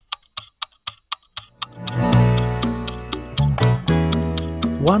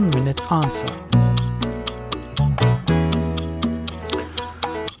1 minute answer.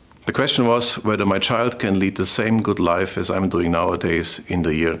 The question was whether my child can lead the same good life as I'm doing nowadays in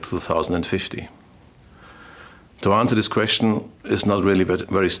the year 2050. To answer this question is not really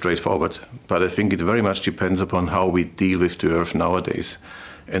very straightforward, but I think it very much depends upon how we deal with the earth nowadays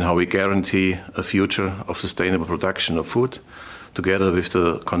and how we guarantee a future of sustainable production of food together with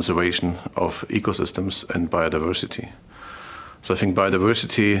the conservation of ecosystems and biodiversity. So I think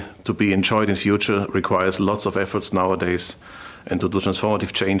biodiversity to be enjoyed in future requires lots of efforts nowadays and to do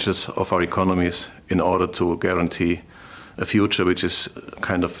transformative changes of our economies in order to guarantee a future which is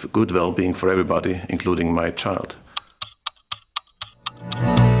kind of good well-being for everybody, including my child.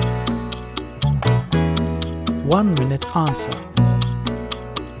 1 minute answer.